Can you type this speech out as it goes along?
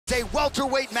A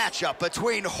welterweight matchup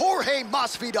between Jorge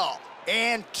Masvidal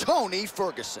and Tony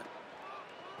Ferguson.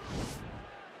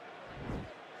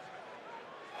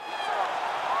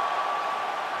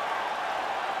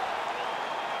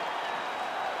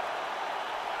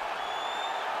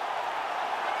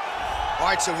 All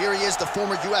right, so here he is, the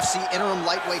former UFC interim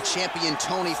lightweight champion,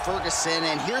 Tony Ferguson.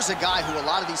 And here's a guy who a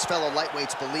lot of these fellow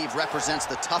lightweights believe represents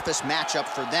the toughest matchup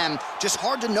for them. Just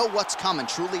hard to know what's coming.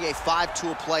 Truly a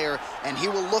five-tool player, and he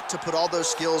will look to put all those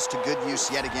skills to good use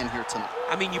yet again here tonight.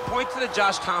 I mean, you point to the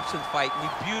Josh Thompson fight and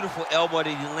the beautiful elbow that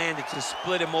he landed to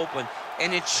split him open,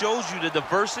 and it shows you the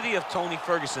diversity of Tony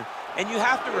Ferguson. And you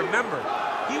have to remember,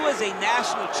 he was a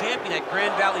national champion at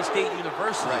Grand Valley State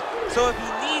University. Right. So if he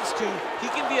needs to, he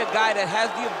can be a guy that has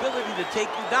the ability to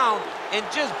take you down and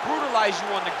just brutalize you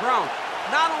on the ground.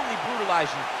 Not only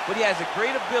brutalize you, but he has a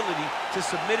great ability to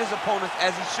submit his opponents,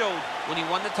 as he showed when he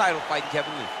won the title fight in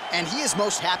Kevin Lee. And he is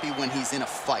most happy when he's in a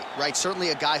fight, right?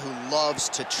 Certainly a guy who loves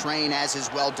to train, as is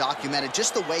well documented.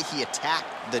 Just the way he attacked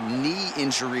the knee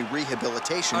injury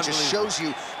rehabilitation just shows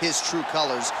you his true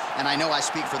colors. And I know I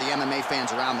speak for the MMA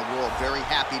fans around the world, very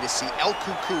happy to see El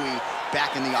Cucuy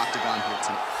back in the octagon here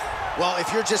tonight. Well,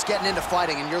 if you're just getting into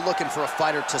fighting and you're looking for a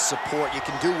fighter to support, you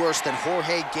can do worse than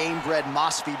Jorge Gamebred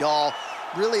Masvidal.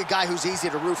 Really a guy who's easy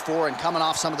to root for and coming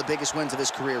off some of the biggest wins of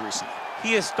his career recently.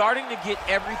 He is starting to get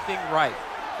everything right.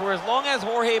 For as long as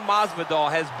Jorge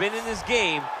Masvidal has been in this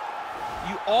game,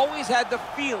 you always had the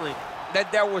feeling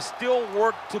that there was still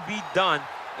work to be done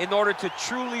in order to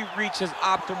truly reach his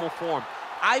optimal form.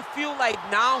 I feel like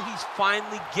now he's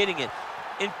finally getting it.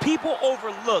 And people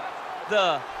overlook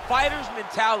the fighter's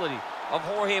mentality of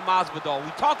Jorge Masvidal.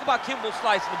 We talked about Kimbo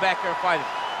Slice in the backyard fighting,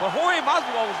 but Jorge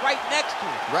Masvidal was right next to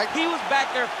him. Right. He was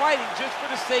back there fighting just for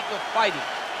the sake of fighting.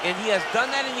 And he has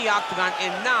done that in the octagon,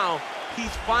 and now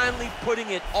he's finally putting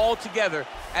it all together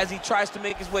as he tries to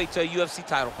make his way to a UFC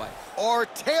title fight. Our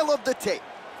tale of the tape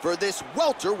for this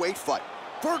welterweight fight.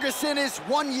 Ferguson is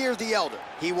 1 year the elder.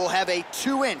 He will have a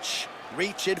 2-inch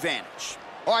reach advantage.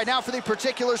 All right, now for the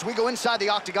particulars, we go inside the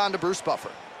octagon to Bruce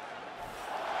Buffer.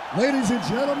 Ladies and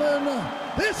gentlemen,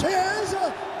 this is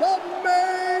the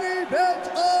main event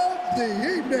of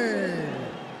the evening.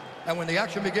 And when the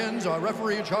action begins, our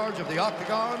referee in charge of the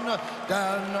octagon,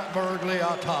 Dan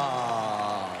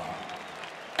Bergliata.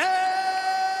 And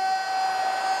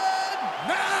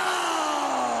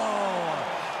now,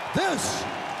 this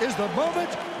is the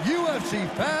moment UFC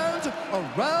fans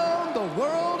around the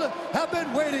world have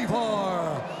been waiting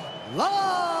for.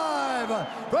 Live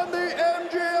from the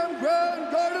MGM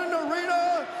Grand Garden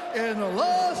Arena in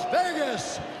Las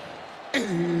Vegas. It's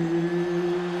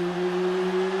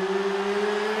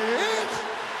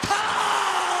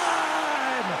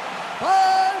time!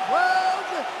 5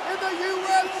 rounds in the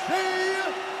UFC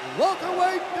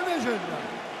welterweight division.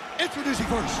 Introducing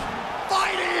first,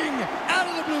 fighting out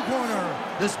of the blue corner.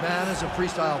 This man is a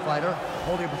freestyle fighter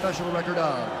holding a professional record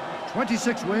of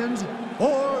 26 wins,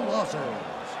 4 losses.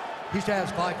 He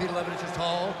stands 5 feet 11 inches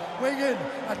tall, weighing in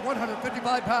at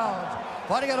 155 pounds.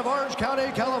 Fighting out of Orange County,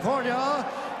 California,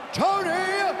 Tony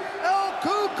El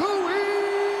Cucuy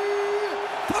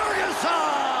Ferguson!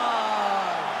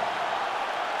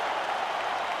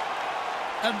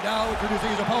 And now introducing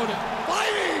his opponent,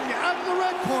 fighting out of the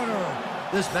red corner.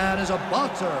 This man is a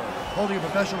boxer, holding a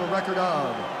professional record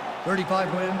of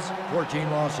 35 wins,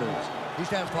 14 losses. He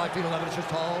stands 5 feet 11 inches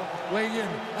tall, weighing in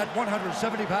at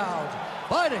 170 pounds.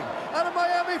 Fighting out of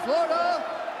Miami, Florida,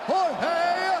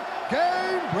 Jorge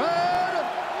Gamebred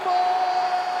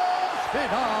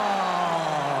Masvidal.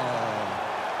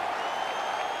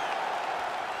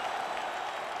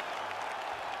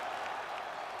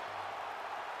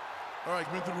 All right,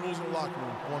 commit to the rules in the locker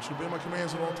room. I want you to obey my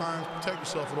commands at all times, protect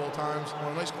yourself at all times. I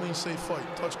want a nice, clean, safe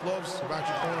fight. Touch gloves, back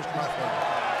your corners, come out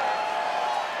fighting.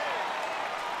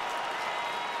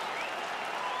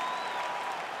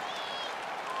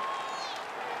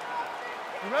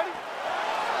 You ready?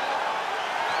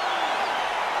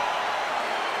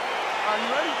 Are you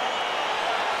ready?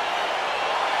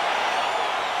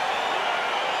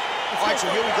 All right, so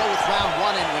here we go with round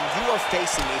 1, and when you are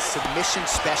facing a submission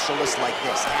specialist like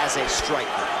this as a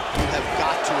striker, you have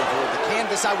got to avoid the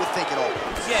canvas, I would think, at all.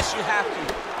 Yes, you have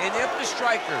to. And if the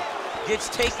striker gets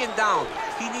taken down,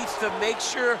 he needs to make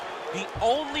sure the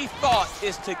only thought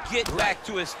is to get back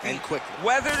to his feet. And quickly.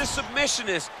 Whether the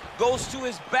submissionist goes to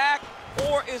his back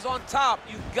or is on top,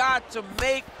 you've got to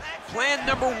make plan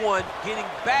number 1, getting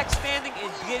back standing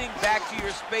and getting back to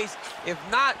your space. If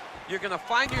not, you're gonna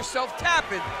find yourself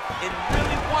tapping and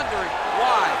really wondering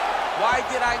why. Why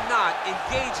did I not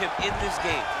engage him in this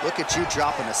game? Look at you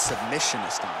dropping a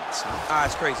submissionist on us, huh?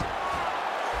 It's crazy.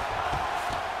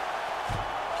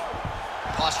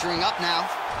 Posturing up now.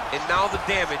 And now the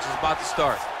damage is about to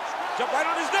start. Jump right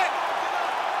on his neck.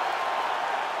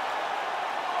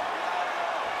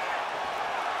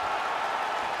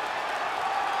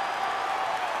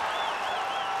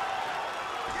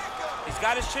 He's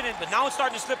got his chin in, but now it's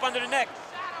starting to slip under the neck.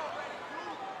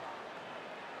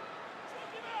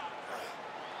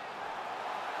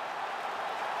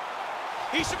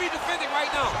 He should be defending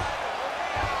right now.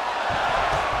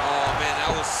 Oh, man,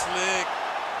 that was slick.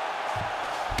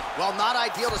 Well, not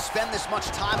ideal to spend this much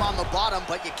time on the bottom,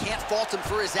 but you can't fault him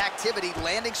for his activity.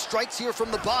 Landing strikes here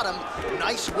from the bottom.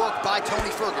 Nice work by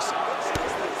Tony Ferguson.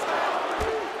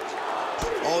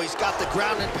 Oh, he's got the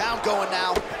ground and pound going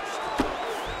now.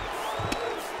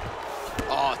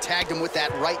 Oh, tagged him with that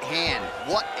right hand.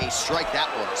 What a strike that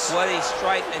was. What a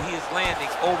strike that he is landing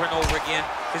over and over again.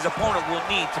 His opponent will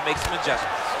need to make some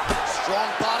adjustments. Strong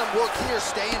bottom work here,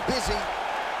 staying busy.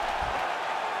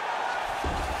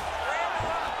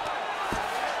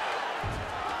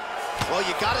 Well,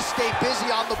 you got to stay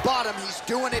busy on the bottom. He's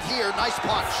doing it here. Nice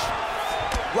punch.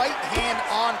 Right hand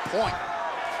on point.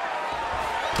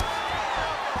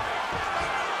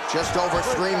 Just over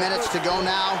 3 minutes to go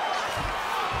now.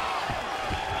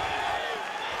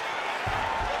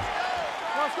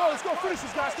 Let's go finish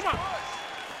this, guys. Come on.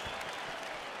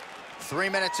 3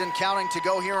 minutes and counting to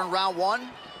go here in round one.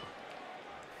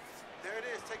 There it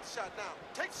is. Take the shot now.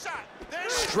 Take the shot. There it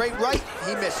is. Straight right,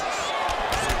 he misses.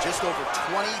 So just over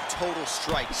 20 total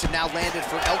strikes have now landed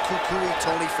for El Cucuy,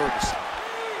 Tony Ferguson.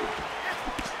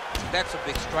 That's a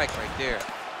big strike right there.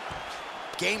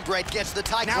 Gamebred gets the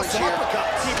tie Now clinch some here.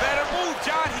 uppercuts. He better move,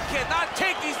 John. He cannot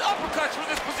take these uppercuts from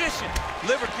this position.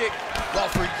 Liver kick. Well,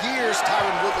 for years,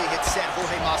 Tyron Woodley had said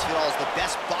Jorge Masvidal is the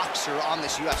best boxer on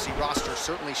this UFC roster.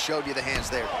 Certainly showed you the hands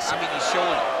there. I mean, he's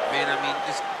showing it, man.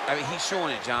 I mean, he's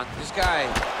showing it, John. This guy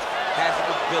has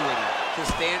an ability to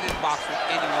stand and box with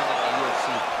anyone in the UFC.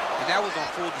 And that was on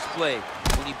full display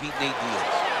when he beat Nate Diaz.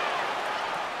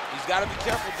 He's got to be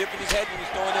careful dipping his head when he's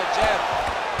throwing that jab.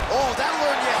 Oh, that'll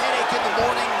earn you a headache in the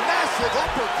morning. Massive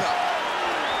uppercut.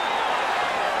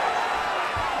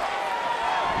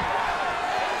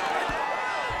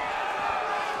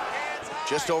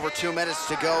 Just over 2 minutes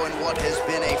to go in what has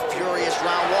been a furious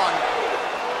round one.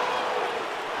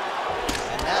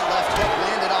 And that left hook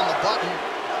landed on the button.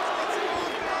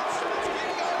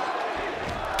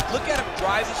 Look at him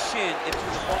drive his shin into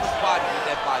his opponent's body with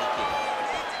that body kick.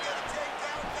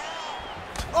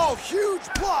 Oh, huge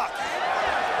block.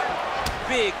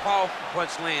 Big, powerful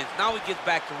punch lands. Now he gets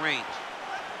back to range.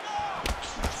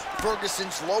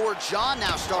 Ferguson's lower jaw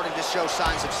now starting to show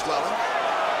signs of swelling.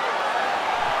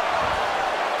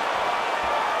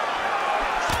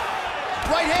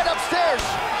 Right hand upstairs.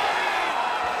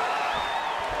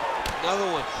 Another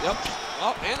one. Yep.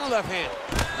 Oh, and the left hand.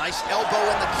 Nice elbow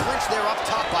in the clinch there up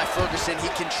top by Ferguson. He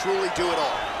can truly do it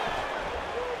all.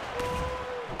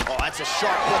 Oh, that's a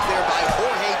sharp hook there by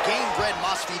Jorge Gamebred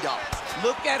Masvidal.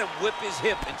 Look at him whip his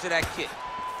hip into that kick.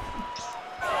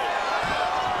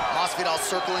 Masvidal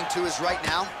circling to his right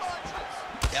now.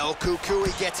 El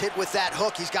Cucuy gets hit with that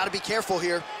hook. He's got to be careful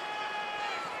here.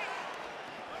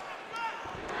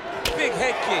 Big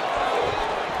head kick.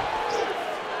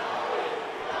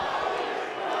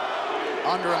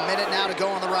 Under a minute now to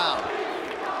go in the round.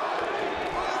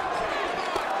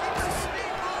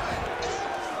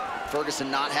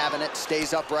 Ferguson not having it,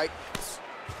 stays upright.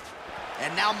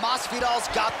 And now Masvidal's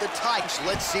got the touch.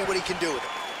 Let's see what he can do with it.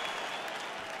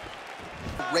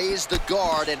 Raise the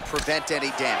guard and prevent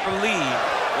any damage. Believe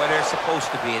where they're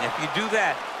supposed to be, and if you do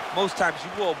that, most times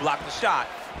you will block the shot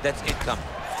that's incoming.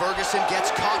 Ferguson gets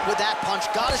caught with that punch.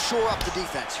 Got to shore up the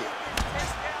defense here.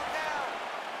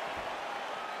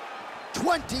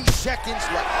 20 seconds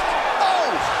left. Oh!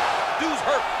 Dude's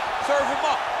hurt. Serve him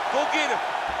up. Go get him.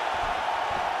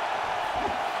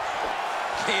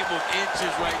 Game of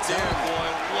inches right there, boy.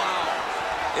 Wow.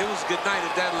 It was good night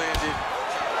if that landed.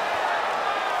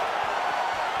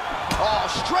 Oh,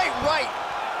 straight right.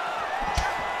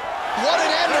 What an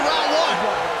end to round one.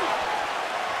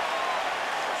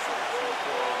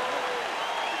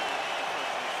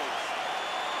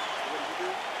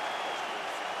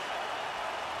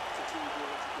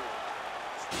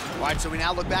 All right, so we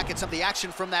now look back at some of the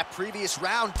action from that previous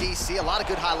round, DC. A lot of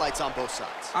good highlights on both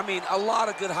sides. I mean, a lot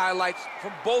of good highlights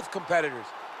from both competitors.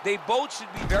 They both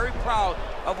should be very proud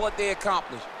of what they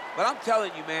accomplished. But I'm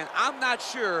telling you, man, I'm not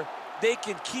sure they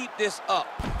can keep this up.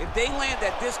 If they land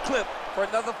at this clip for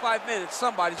another 5 minutes,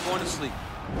 somebody's going to sleep.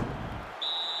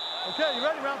 Okay, you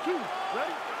ready? Round two.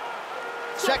 Ready?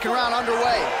 Second round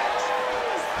underway.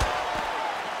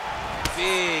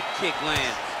 Big kick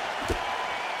lands.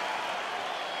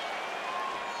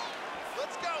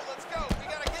 Let's go, let's go. We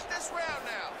gotta get this round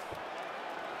now.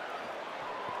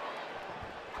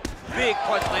 Big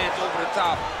punch lands over the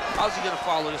top. How's he gonna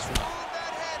follow this one up? Move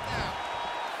that head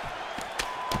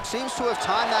now. Seems to have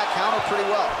timed that counter pretty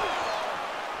well.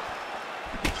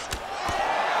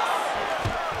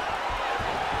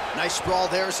 Nice sprawl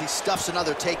there as he stuffs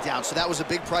another takedown. So that was a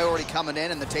big priority coming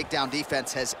in, and the takedown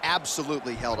defense has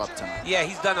absolutely held up tonight. Yeah,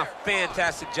 he's done a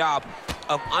fantastic job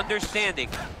of understanding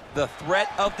the threat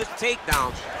of the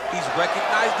takedown. He's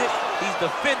recognized it, he's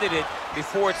defended it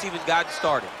before it's even gotten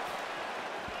started.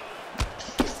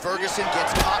 Ferguson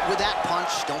gets caught with that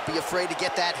punch. Don't be afraid to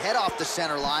get that head off the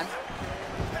center line.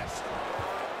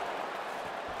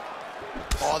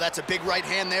 Oh, that's a big right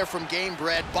hand there from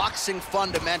Gamebred. Boxing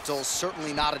fundamentals,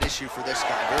 certainly not an issue for this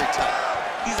guy. Very tight.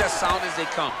 He's as sound as they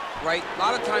come, right? A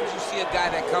lot of times you see a guy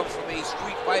that comes from a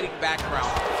street fighting background,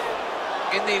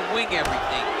 and they wing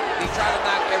everything. They try to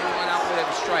knock everyone out with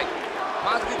every strike.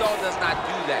 Masvidal does not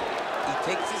do that.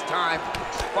 He takes his time,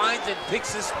 finds and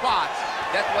picks his spots.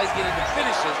 That's why he's getting the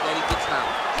finishes that he gets now.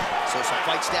 So some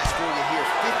fight stats for you here.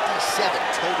 57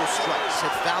 total strikes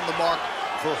have found the mark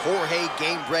for Jorge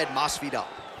Gamebred Masvidal.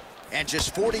 And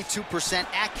just 42%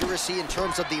 accuracy in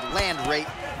terms of the land rate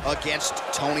against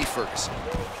Tony Ferguson.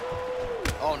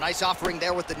 Oh, nice offering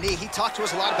there with the knee. He talked to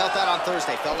us a lot about that on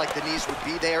Thursday. Felt like the knees would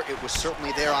be there. It was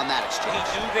certainly there on that exchange.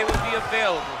 He knew they would be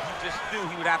available. He just knew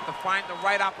he would have to find the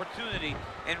right opportunity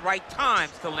and right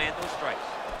times to land those strikes.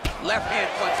 Left hand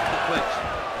punch in the clinch.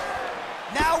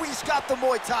 Now he's got the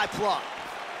Muay Thai plum.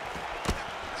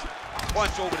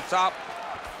 Punch over the top.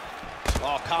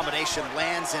 Oh, combination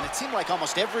lands, and it seemed like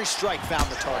almost every strike found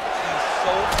the target. He's so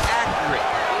accurate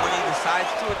when he decides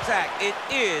to attack. It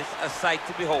is a sight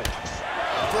to behold.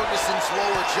 Ferguson's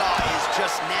lower jaw is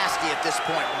just nasty at this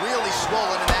point. Really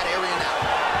swollen in that area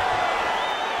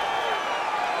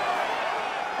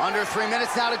now. Under 3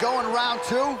 minutes now to go in round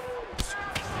 2.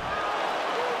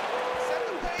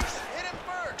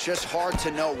 Just hard to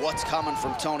know what's coming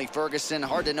from Tony Ferguson.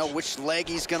 Hard to know which leg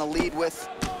he's going to lead with.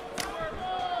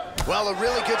 Well, a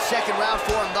really good second round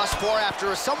for him thus far.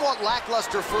 After a somewhat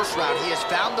lackluster first round, he has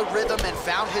found the rhythm and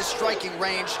found his striking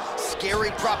range.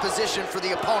 Scary proposition for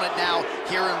the opponent now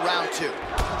here in round 2.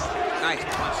 Nice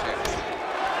punch there.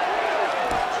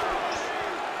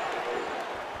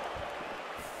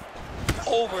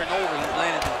 Over and over, he's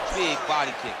landed these big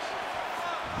body kicks.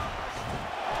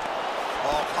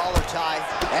 Oh, collar tie,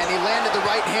 and he landed the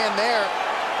right hand there.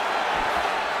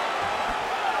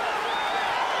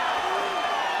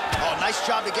 Oh, nice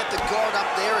job to get the guard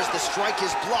up there as the strike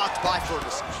is blocked by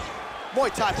Ferguson. Muay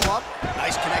Thai plum.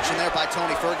 Nice connection there by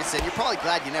Tony Ferguson. You're probably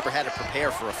glad you never had to prepare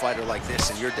for a fighter like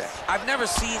this in your day. I've never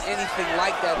seen anything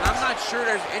like that, and I'm not sure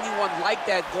there's anyone like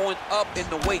that going up in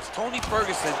the weights. Tony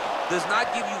Ferguson does not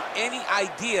give you any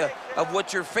idea of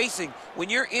what you're facing. When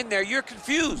you're in there, you're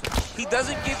confused. He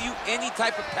doesn't give you any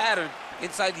type of pattern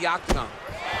inside the octagon.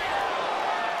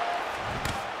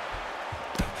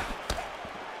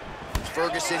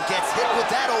 Ferguson gets hit with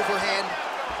that overhand.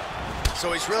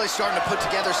 So he's really starting to put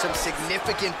together some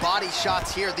significant body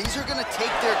shots here. These are going to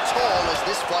take their toll as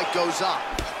this fight goes on.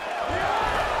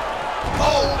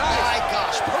 Oh, my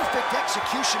gosh. Perfect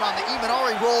execution on the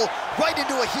Imanari roll. Right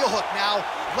into a heel hook now.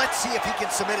 Let's see if he can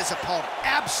submit his opponent.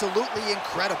 Absolutely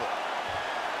incredible.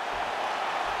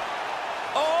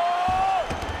 Oh!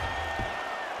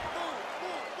 Move.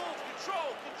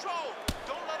 Control.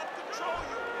 Don't let him control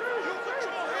you. You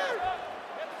control him.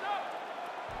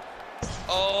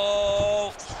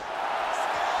 Oh!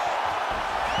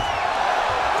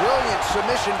 Brilliant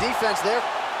submission defense there.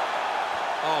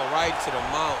 Oh, right to the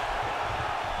mount.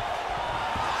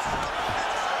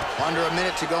 Under a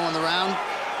minute to go in the round.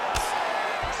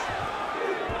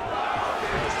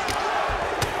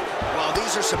 Well,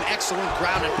 these are some excellent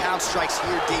ground and pound strikes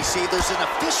here, DC. There's an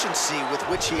efficiency with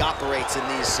which he operates in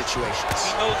these situations.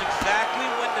 He knows exactly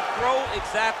when to throw,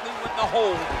 exactly when to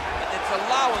hold, and it's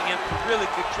allowing him to really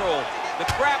control the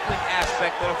grappling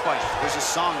aspect of the fight. There's a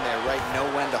song there, right? Know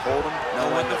when to hold him, Know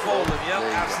when to fold him. Yep, There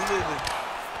you go. absolutely.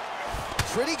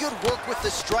 Pretty good work with the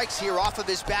strikes here off of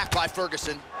his back by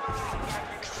Ferguson.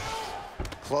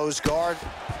 Close guard.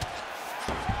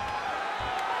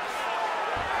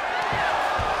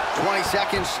 20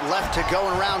 seconds left to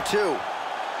go in round 2.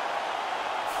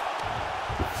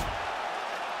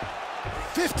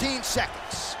 15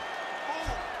 seconds.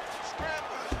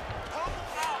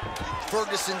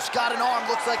 Ferguson's got an arm.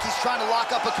 Looks like he's trying to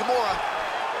lock up a Kimura.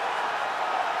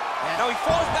 Now he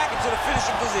falls back into the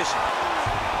finishing position.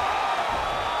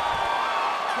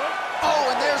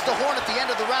 Oh, and there's was the horn at the end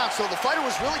of the round, so the fighter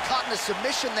was really caught in a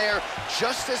submission there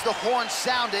just as the horn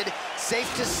sounded.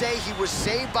 Safe to say he was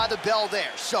saved by the bell there.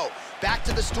 So, back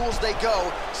to the stools they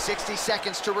go. 60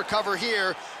 seconds to recover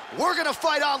here. We're gonna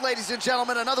fight on, ladies and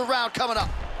gentlemen. Another round coming up.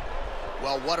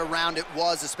 Well, what a round it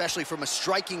was, especially from a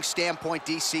striking standpoint.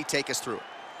 DC, take us through it.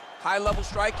 High-level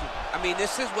striking. I mean,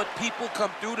 this is what people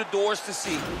come through the doors to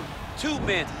see. Two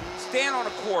men stand on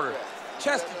a quarter,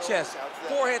 chest to chest,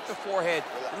 forehead to forehead,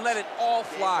 and let it all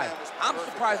fly. I'm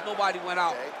surprised nobody went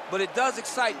out, but it does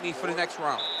excite me for the next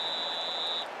round.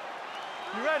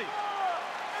 You ready?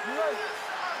 You ready?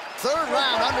 Third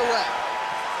round underway.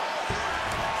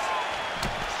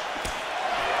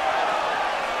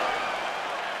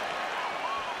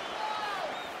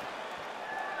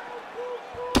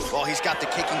 Well, he's got the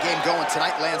kicking game going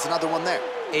tonight. Lands another one there.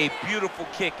 A beautiful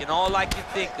kick, and all I can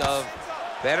think of,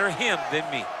 better him than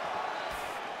me.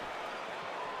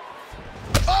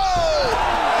 Oh!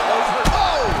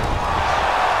 Oh!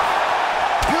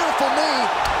 Beautiful knee.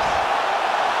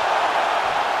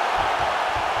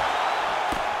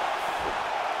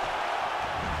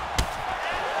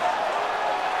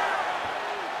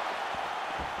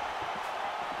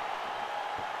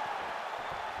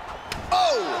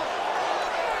 Oh!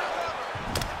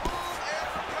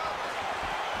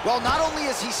 Well, not only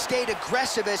has he stayed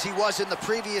aggressive as he was in the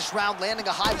previous round, landing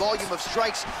a high volume of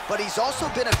strikes, but he's also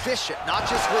been efficient, not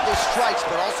just with his strikes,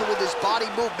 but also with his body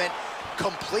movement.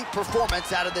 Complete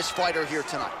performance out of this fighter here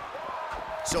tonight.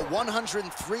 So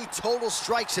 103 total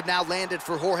strikes have now landed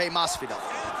for Jorge Masvidal.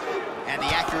 And the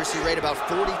accuracy rate about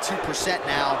 42%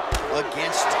 now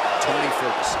against Tony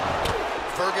Ferguson.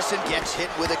 Ferguson gets hit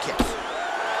with a kick.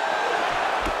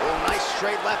 Oh, nice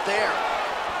straight left there.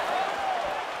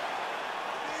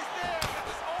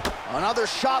 Another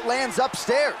shot lands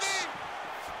upstairs.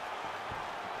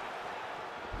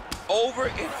 Over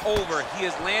and over, he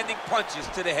is landing punches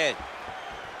to the head.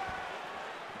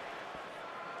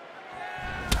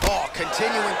 Oh,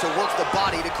 continuing to work the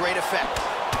body to great effect.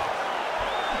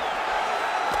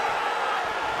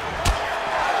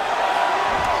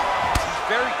 He's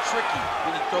very tricky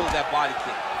when he throws that body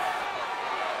kick.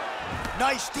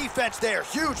 Nice defense there,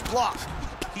 huge block.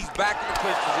 He's back in the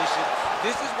clinch position.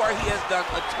 This is where he has done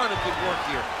a ton of good work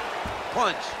here.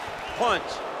 Punch, punch,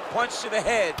 punch to the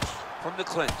head from the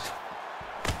clinch.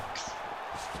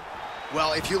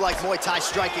 Well, if you like Muay Thai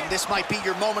striking, this might be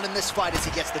your moment in this fight as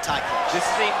he gets the Thai clinch. This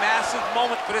is a massive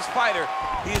moment for this fighter.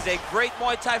 He is a great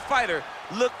Muay Thai fighter.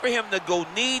 Look for him to go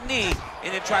knee,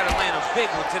 and then try to land a big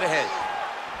one to the head.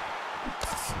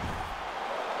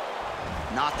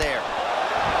 Not there.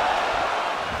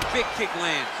 Big kick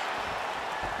lands.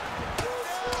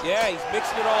 Yeah, he's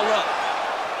mixing it all up.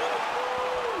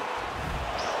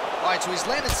 All right, so he's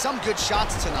landed some good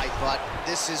shots tonight, but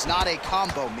this is not a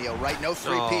combo meal, right? No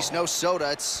three-piece, no soda.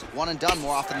 It's one and done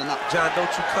more often than not. John, don't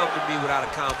you come to me without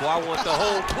a combo. I want the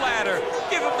whole platter.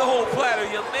 Give him the whole platter,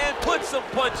 young man. Put some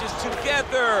punches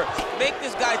together. Make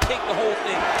this guy take the whole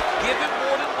thing. Give him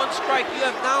more than one strike. You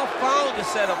have now found a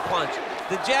setup punch.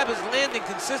 The jab is landing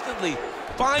consistently.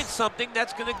 Find something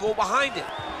that's going to go behind it.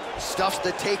 Stuffs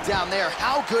the takedown there.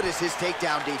 How good is his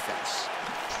takedown defense?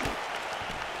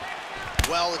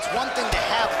 Well, it's one thing to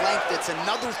have length, it's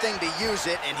another thing to use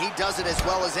it, and he does it as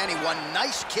well as anyone.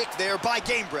 Nice kick there by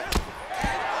Gamebred.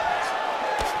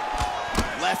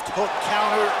 Left hook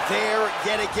counter there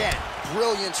yet again.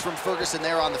 Brilliance from Ferguson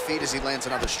there on the feet as he lands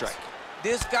another strike.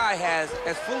 This guy has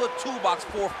as full a toolbox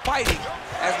for fighting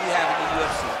as we have in the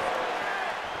UFC.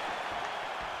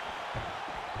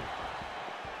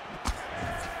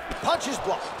 Punch is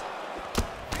blocked.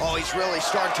 Oh, he's really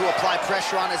starting to apply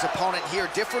pressure on his opponent here.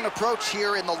 Different approach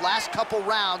here in the last couple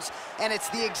rounds, and it's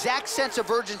the exact sense of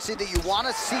urgency that you want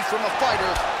to see from a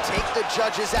fighter. Take the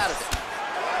judges out of it.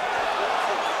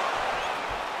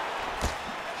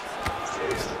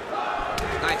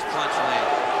 Nice punch land.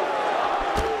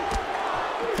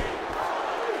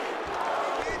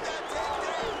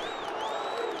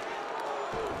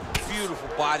 Beautiful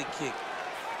body kick.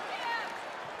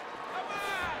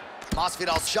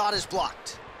 Masvidal's shot is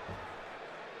blocked.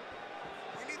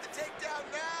 We need the takedown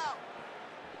now.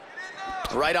 Get in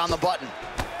there. Right on the button.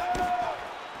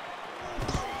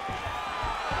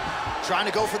 Trying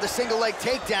to go for the single leg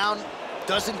takedown.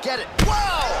 Doesn't get it.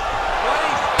 Wow!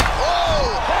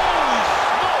 Oh! Holy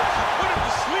smokes, he put him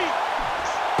to sleep.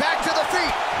 Back to the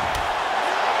feet.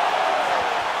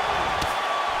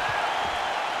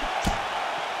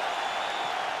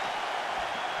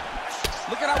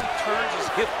 Look at how he turns his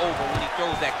hip over when he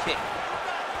throws that kick.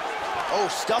 Oh,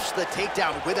 stuffs the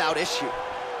takedown without issue.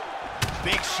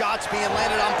 Big shots being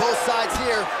landed on both sides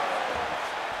here.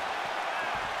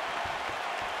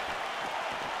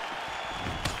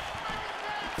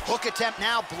 Hook attempt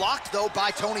now blocked, though,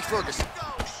 by Tony Ferguson.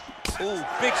 Ooh,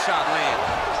 big shot land.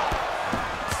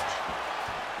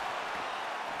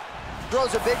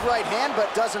 Throws a big right hand,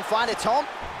 but doesn't find its home.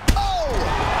 Oh!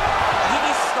 He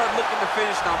needs to start looking to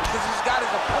finish now because he's got his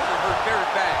opponent hurt very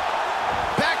bad.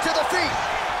 Back to the feet.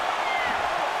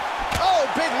 Oh,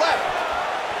 big left.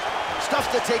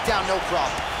 Stuffs the takedown, no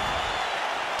problem.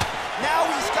 Now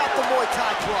he's got the Muay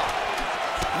Thai block.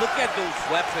 Look at those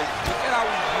weapons. Look at how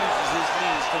he uses his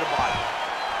knees to the body.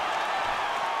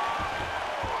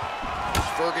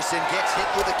 Ferguson gets hit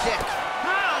with a kick.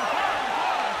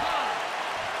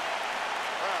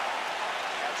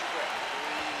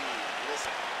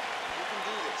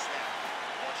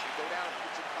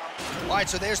 All right,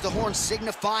 so there's the horn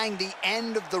signifying the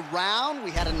end of the round.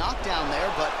 We had a knockdown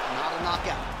there, but not a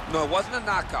knockout. No, it wasn't a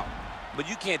knockout, but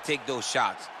you can't take those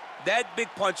shots. That big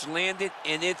punch landed,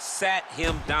 and it sat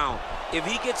him down. If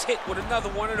he gets hit with another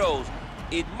one of those,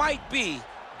 it might be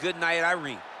good night,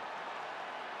 Irene.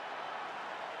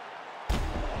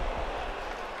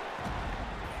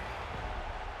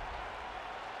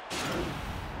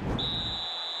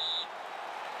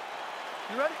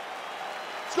 You ready?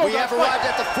 We have arrived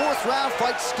at the fourth round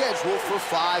fight scheduled for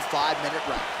 5 5-minute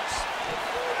rounds.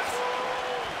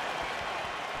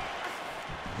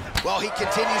 Well, he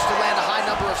continues to land a high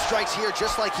number of strikes here,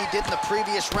 just like he did in the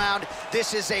previous round.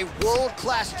 This is a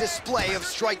world-class display of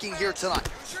striking here tonight.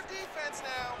 Your defense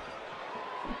now.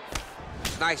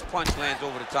 Nice punch lands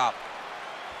over the top.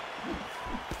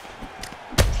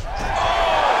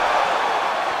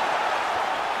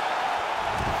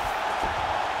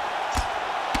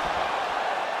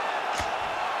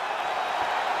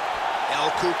 El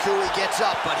Cucuy gets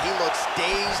up, but he looks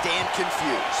dazed and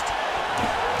confused.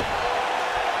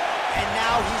 And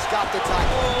now he's got the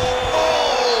title. Oh,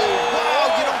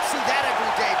 wow, you don't see that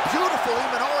every day. Beautiful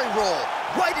Imanari roll.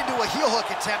 Right into a heel hook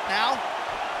attempt now.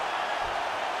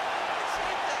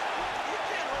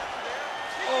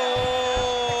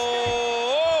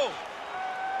 Oh!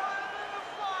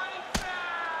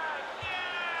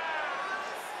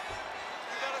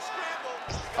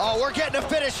 Oh, we're getting a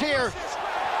finish here.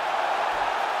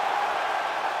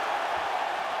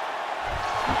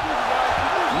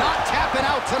 Not tapping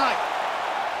out tonight.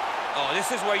 Oh,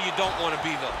 this is where you don't want to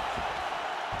be, though.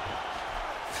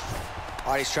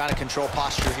 All right, he's trying to control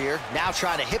posture here. Now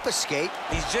trying to hip escape.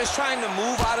 He's just trying to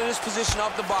move out of this position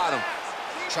off the bottom.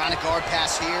 Trying to guard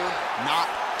pass here. Not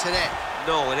today.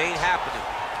 No, it ain't happening.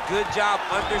 Good job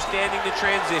understanding the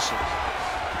transitions.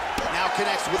 Now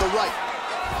connects with a right.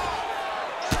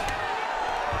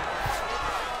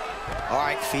 All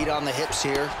right, feet on the hips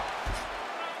here.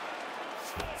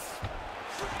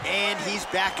 And he's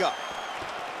back up.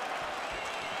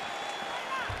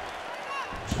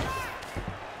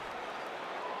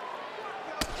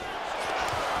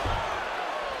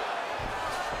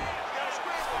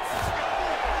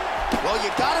 Well,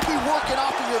 you gotta be working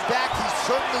off of your back. He's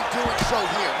certainly doing so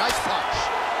here. Nice punch.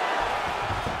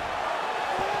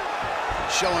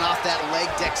 Showing off that leg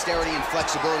dexterity and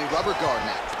flexibility rubber guard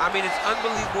now. I mean, it's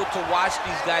unbelievable to watch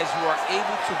these guys who are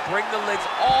able to bring the legs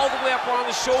all the way up around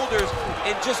the shoulders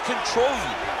and just control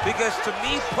you. Because to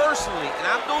me personally, and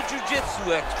I'm no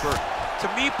jiu-jitsu expert, to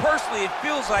me personally, it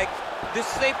feels like this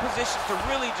is a position to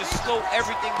really just slow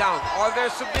everything down. Are there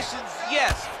submissions?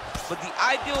 Yes. But the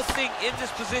ideal thing in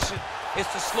this position is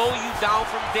to slow you down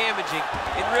from damaging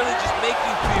and really just make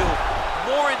you feel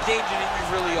more in danger than you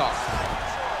really are.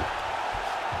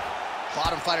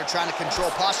 Bottom fighter trying to control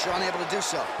posture, unable to do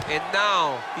so. And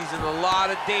now he's in a lot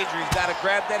of danger. He's got to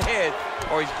grab that head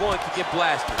or he's going to get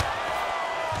blasted.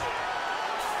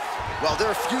 Well, there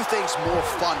are few things more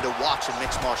fun to watch in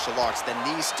mixed martial arts than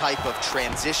these type of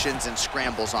transitions and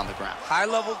scrambles on the ground.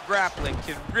 High-level grappling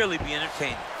can really be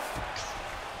entertaining.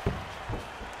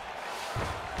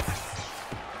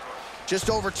 Just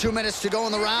over 2 minutes to go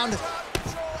in the round.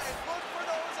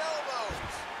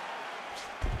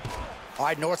 All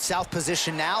right, north-south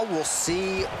position now. We'll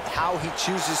see how he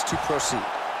chooses to proceed.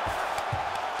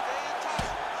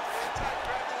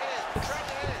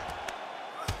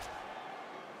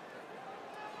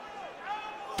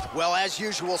 Well, as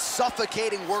usual,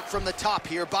 suffocating work from the top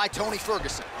here by Tony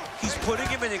Ferguson. He's putting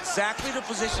him in exactly the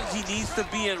positions he needs to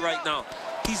be in right now.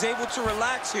 He's able to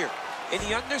relax here. And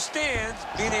he understands,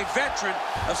 being a veteran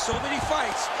of so many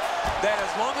fights, that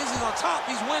as long as he's on top,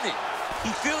 he's winning.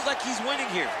 He feels like he's winning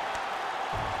here.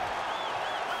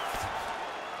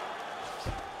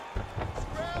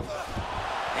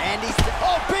 And he's,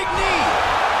 oh, big knee!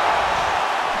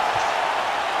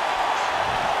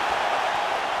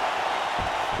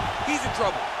 He's in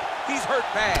trouble. He's hurt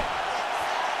bad.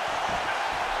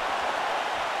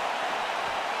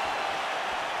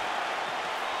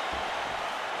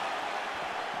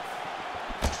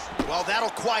 Well, that'll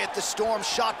quiet the storm.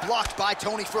 Shot blocked by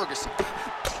Tony Ferguson.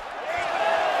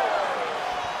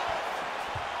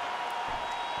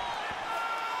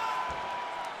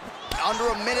 Under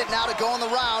a minute now to go in the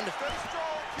round.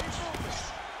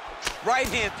 Right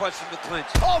hand punch in the clinch.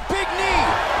 Oh, big knee!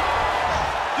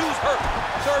 Dude's hurt.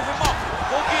 Serve him up.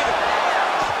 Go get him.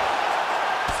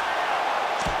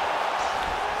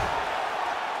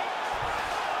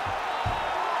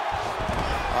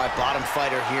 All right, bottom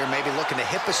fighter here, maybe looking to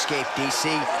hip escape,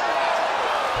 DC.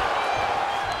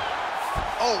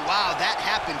 Oh, wow, that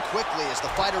happened quickly as the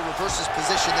fighter reverses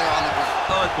position there on the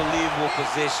ground. Unbelievable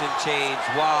position change.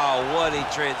 Wow, what a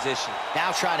transition. Now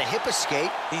trying to hip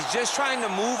escape. He's just trying to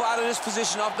move out of this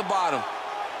position off the bottom.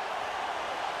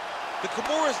 The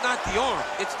Kimura is not the arm.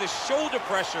 It's the shoulder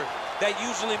pressure that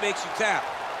usually makes you tap.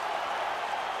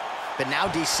 But now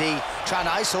DC trying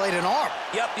to isolate an arm.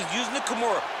 Yep, he's using the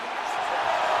Kimura.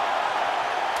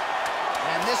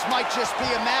 And this might just be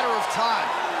a matter of time.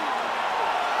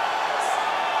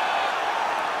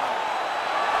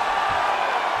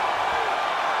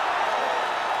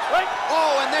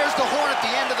 Oh, and there's the horn at the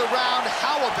end of the round.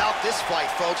 How about this fight,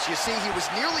 folks? You see, he was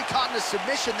nearly caught in a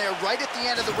submission there right at the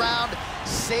end of the round.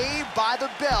 Saved by the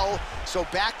bell. So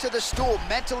back to the stool.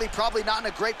 Mentally probably not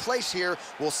in a great place here.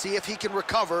 We'll see if he can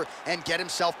recover and get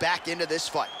himself back into this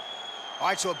fight. All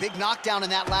right, so a big knockdown in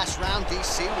that last round,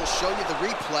 DC. We'll show you the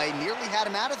replay. Nearly had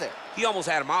him out of there. He almost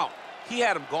had him out. He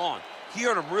had him gone. He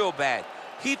hurt him real bad.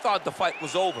 He thought the fight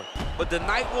was over. But the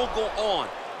night will go on.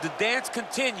 The dance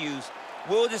continues.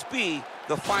 Will this be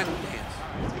the final dance?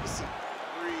 Take a seat.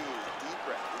 Breathe. Deep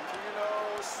breath. In through your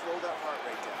nose. Slow that heart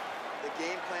rate down. The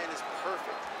game plan is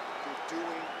perfect. You're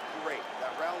doing great.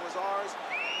 That round was ours.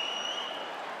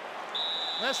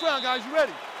 Last round, guys. You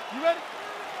ready? You ready?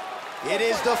 It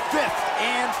is the 5th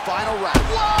and final round.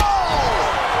 Whoa!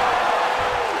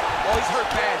 Oh, he's hurt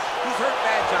bad. He's hurt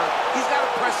bad, John. He's got to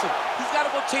press him. He's got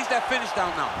to go chase that finish down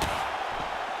now.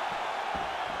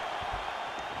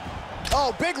 Oh,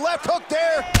 big left hook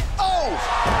there. Oh!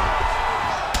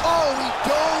 Oh, he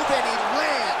dove and he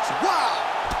lands. Wow!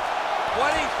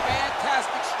 What a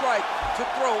fantastic strike to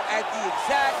throw at the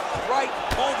exact right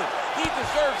moment. He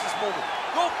deserves this moment.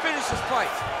 Go finish this fight.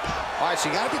 All right,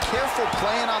 so you got to be careful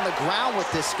playing on the ground with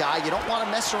this guy. You don't want to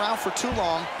mess around for too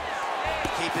long.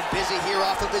 Keep it busy here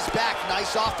off of his back.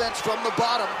 Nice offense from the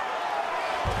bottom.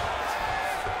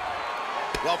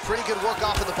 Well, pretty good work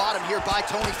off of the bottom here by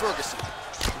Tony Ferguson.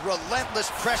 Relentless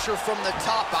pressure from the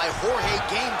top by Jorge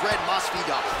Gamebred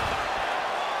Masvidal.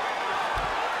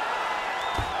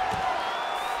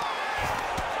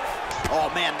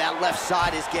 Oh, man, that left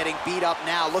side is getting beat up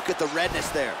now. Look at the redness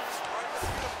there.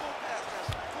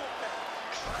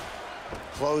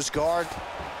 Close guard.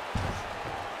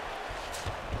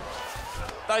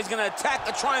 Thought he's going to attack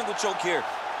a triangle choke here.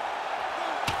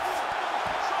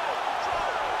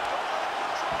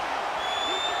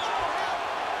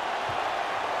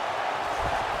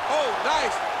 Oh,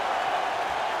 nice.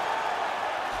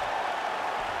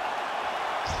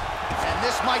 And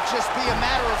this might just be a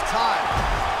matter of time.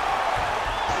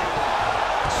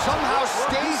 Somehow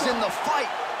stays in the fight.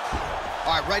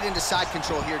 All right, right into side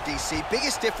control here, DC.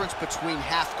 Biggest difference between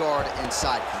half guard and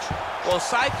side control? Well,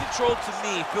 side control to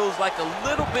me feels like a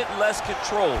little bit less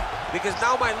control because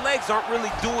now my legs aren't really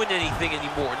doing anything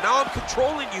anymore. Now I'm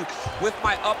controlling you with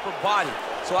my upper body.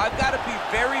 So I've got to be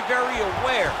very, very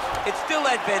aware. It's still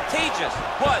advantageous,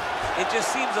 but it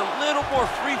just seems a little more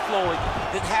free-flowing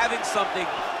than having something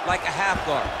like a half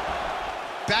guard.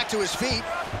 Back to his feet.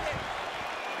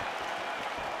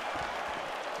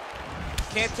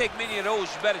 Can't take many of those,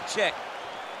 you better check.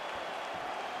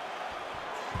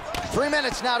 3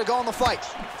 minutes now to go in the fight.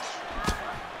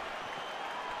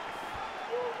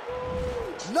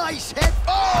 Nice hit.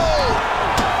 Oh!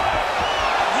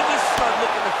 He needs to start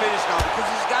looking to finish now because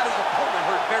he's got his opponent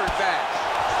hurt very bad.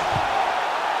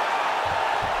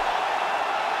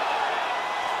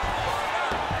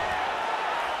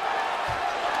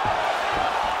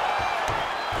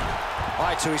 All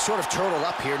right, so he's sort of turtled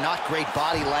up here. Not great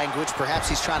body language. Perhaps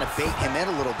he's trying to bait him in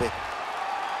a little bit.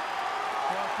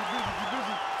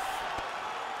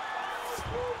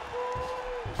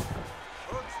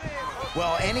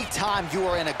 Well, anytime you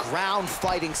are in a ground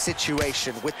fighting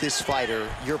situation with this fighter,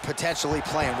 you're potentially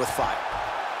playing with fire.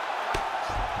 Come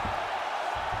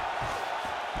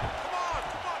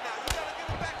on now. You gotta get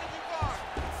him back in your guard.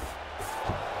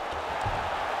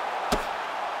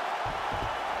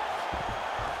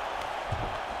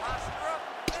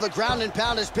 The ground and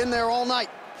pound has been there all night.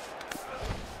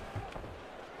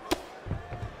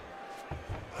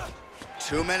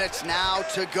 2 minutes now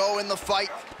to go in the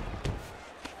fight.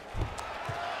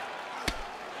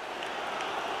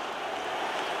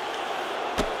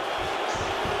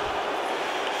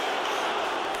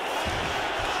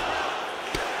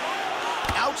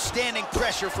 Outstanding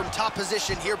pressure from top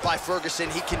position here by Ferguson.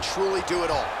 He can truly do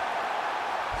it all.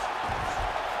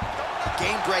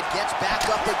 Gamebred gets back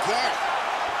up again.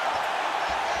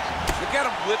 Look at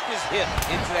him whip his hip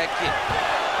into that kick.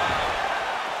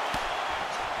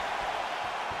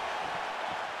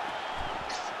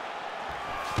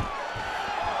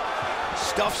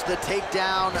 Stuffs the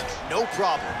takedown, no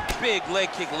problem. Big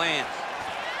leg kick lands.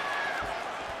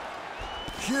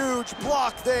 Huge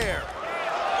block there.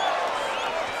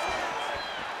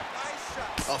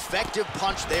 Effective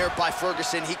punch there by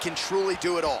Ferguson. He can truly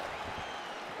do it all.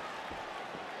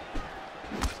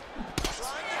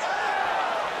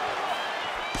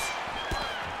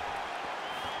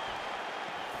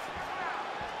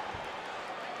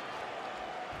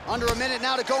 Under a minute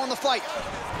now to go in the fight.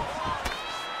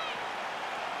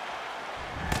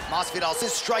 Masvidal's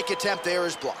strike attempt there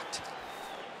is blocked.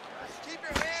 Keep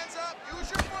your hands up.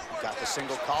 Use your footwork. Got the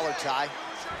single collar tie.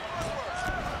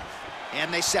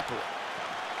 And they separate.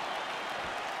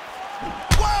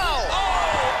 Wow!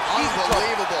 Oh,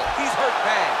 unbelievable. He's hurt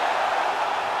bad.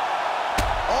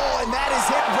 Oh, and that is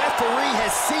it. Referee has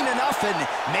seen enough, and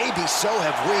maybe so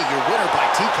have we. Your winner by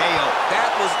TKO. That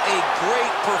was a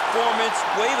great performance.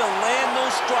 Way to land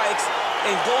those strikes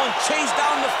and go and chase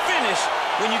down the finish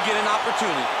when you get an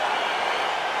opportunity.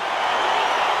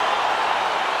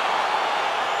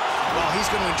 Well, he's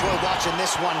going to enjoy watching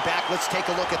this one back. Let's take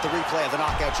a look at the replay of the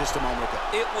knockout just a moment ago.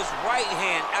 It was right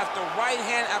hand after right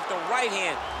hand after right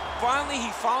hand. Finally, he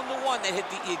found the one that hit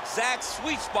the exact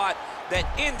sweet spot that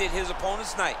ended his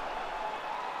opponent's night.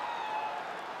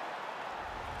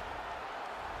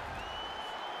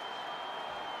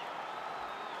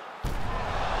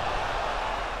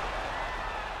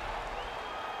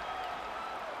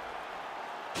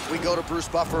 We go to Bruce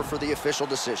Buffer for the official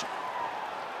decision.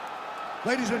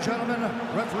 Ladies and gentlemen,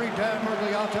 referee Dan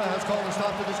Murgliata has called a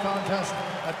stop to this contest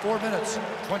at 4 minutes,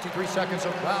 23 seconds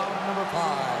of round number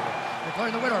 5.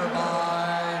 Declaring the winner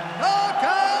by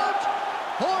knockout,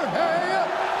 Jorge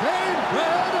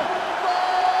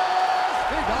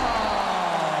Masvidal.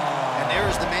 And there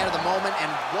is the man of the moment, and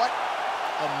what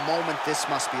a moment this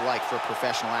must be like for a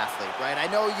professional athlete, right? I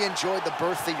know you enjoyed the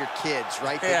birth of your kids,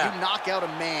 right? Yeah. But you knock out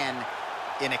a man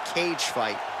in a cage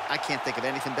fight. I can't think of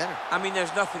anything better. I mean,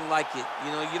 there's nothing like it.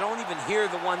 You know, you don't even hear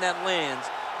the one that lands,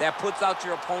 that puts out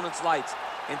your opponent's lights.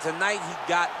 And tonight, he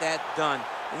got that done.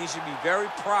 And he should be very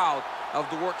proud of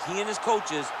the work he and his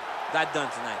coaches got done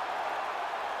tonight.